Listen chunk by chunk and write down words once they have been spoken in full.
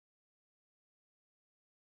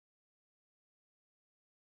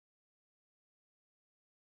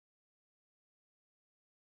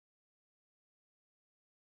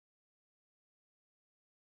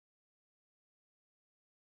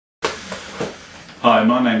Hi,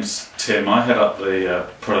 my name's Tim. I head up the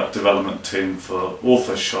product development team for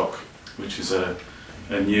Orthoshock, which is a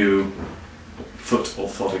new foot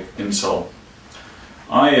orthotic insole.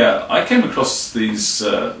 I came across these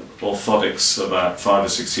orthotics about 5 or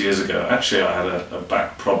 6 years ago. Actually, I had a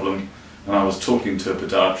back problem, and I was talking to a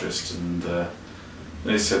podiatrist, and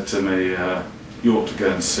they said to me, you ought to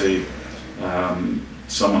go and see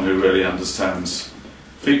someone who really understands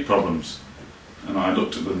feet problems. And I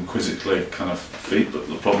looked at them quizzically, kind of feet, but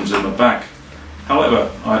the problem's in the back.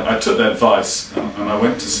 However, I took their advice and I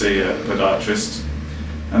went to see a podiatrist,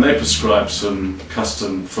 and they prescribed some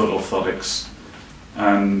custom foot orthotics,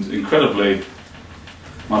 and incredibly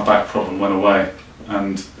my back problem went away.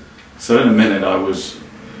 And so in a minute I was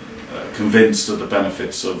convinced of the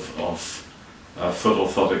benefits of foot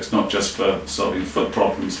orthotics, not just for solving foot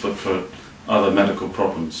problems but for other medical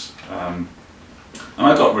problems. And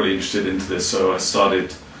I got really interested into this, so I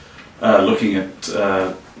started looking at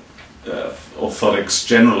orthotics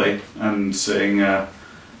generally and seeing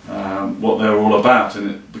what they were all about, and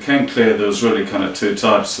it became clear there was really kind of two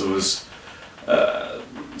types. There was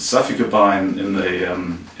stuff you could buy in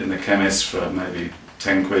the chemist for maybe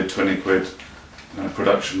 10 quid, 20 quid,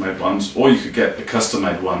 production made ones, or you could get the custom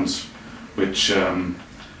made ones, which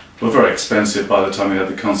were very expensive by the time you had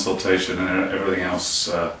the consultation and everything else.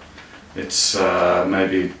 It's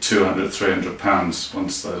maybe 200, 300 pounds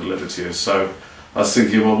once they're delivered to you. So I was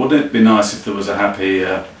thinking, well, wouldn't it be nice if there was a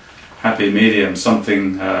happy medium,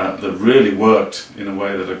 something that really worked in a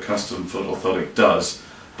way that a custom foot orthotic does,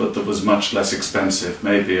 but that was much less expensive,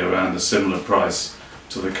 maybe around a similar price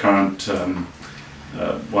to the current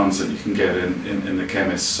ones that you can get in the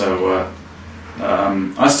chemist. So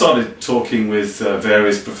I started talking with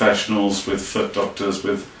various professionals, with foot doctors,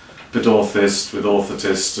 with podorthists, with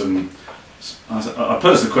orthotists, and I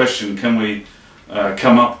posed the question, can we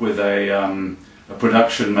come up with a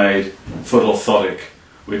production-made foot orthotic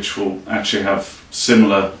which will actually have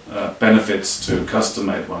similar benefits to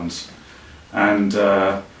custom-made ones? And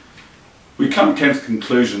we kind of came to the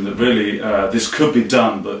conclusion that really this could be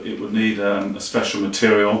done, but it would need a special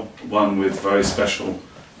material, one with very special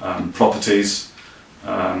properties,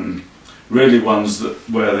 really ones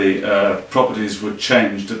where the properties would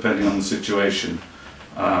change depending on the situation.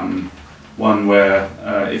 One where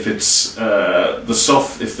if there's a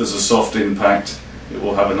soft impact, it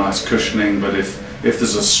will have a nice cushioning, but if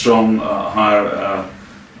there's a strong higher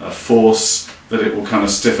force, that it will kind of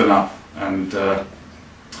stiffen up. And the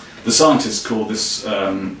scientists call this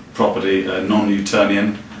property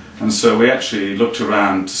non-Newtonian, and so we actually looked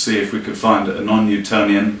around to see if we could find a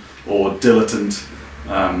non-Newtonian or dilatant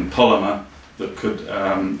polymer that could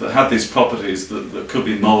that had these properties that could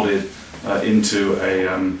be molded into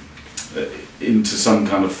some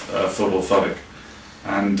kind of foot orthotic.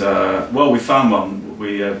 And well, we found one.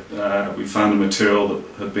 We found a material that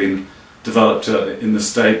had been developed in the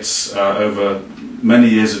States over many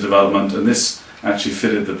years of development, and this actually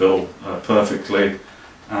fitted the bill perfectly.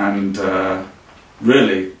 And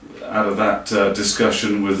really, out of that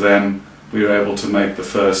discussion with them, we were able to make the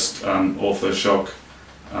first Orthoshock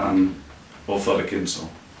orthotic insole.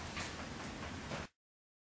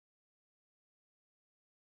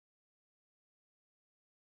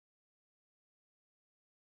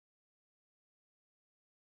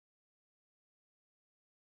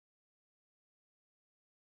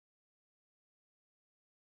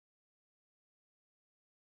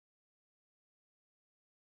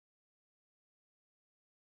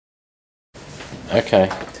 Okay.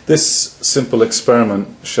 This simple experiment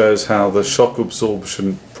shows how the shock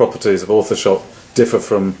absorption properties of Orthoshock differ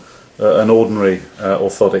from an ordinary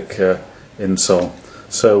orthotic insole.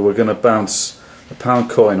 So we're going to bounce a pound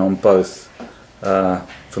coin on both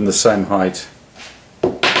from the same height.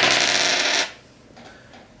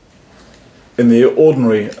 In the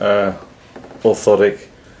ordinary orthotic,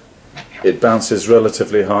 it bounces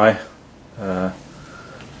relatively high,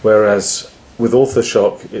 whereas with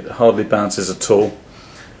Orthoshock it hardly bounces at all,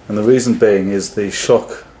 and the reason being is the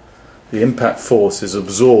impact force is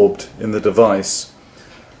absorbed in the device.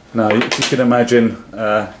 Now, if you can imagine,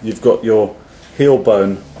 you've got your heel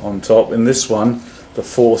bone on top. In this one, the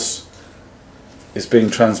force is being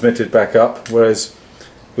transmitted back up, whereas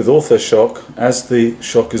with Orthoshock, as the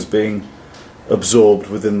shock is being absorbed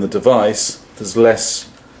within the device, there's less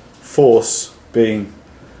force being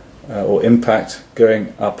or impact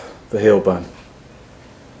going up the heel bone.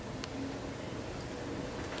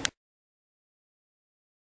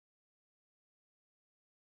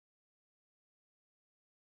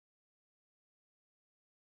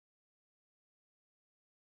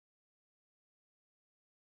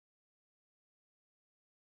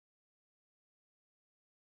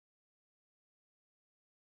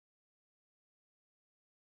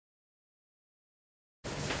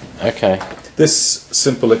 Okay. This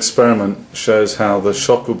simple experiment shows how the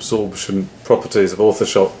shock absorption properties of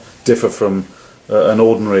Orthoshock differ from an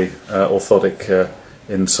ordinary orthotic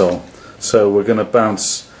insole. So we're going to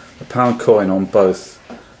bounce a pound coin on both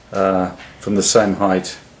from the same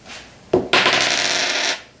height.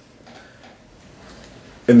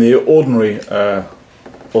 In the ordinary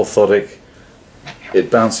orthotic,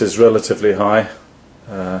 it bounces relatively high,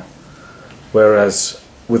 whereas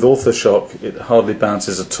with Orthoshock it hardly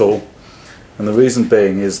bounces at all, and the reason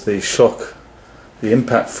being is the shock, the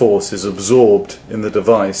impact force is absorbed in the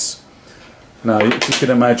device. Now if you can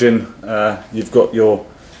imagine, you've got your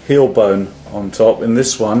heel bone on top. In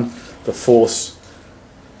this one the force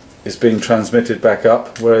is being transmitted back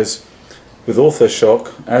up, whereas with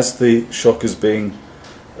Orthoshock, as the shock is being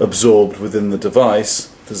absorbed within the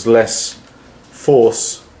device, there's less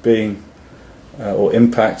force being or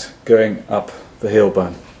impact going up the heel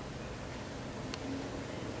bone.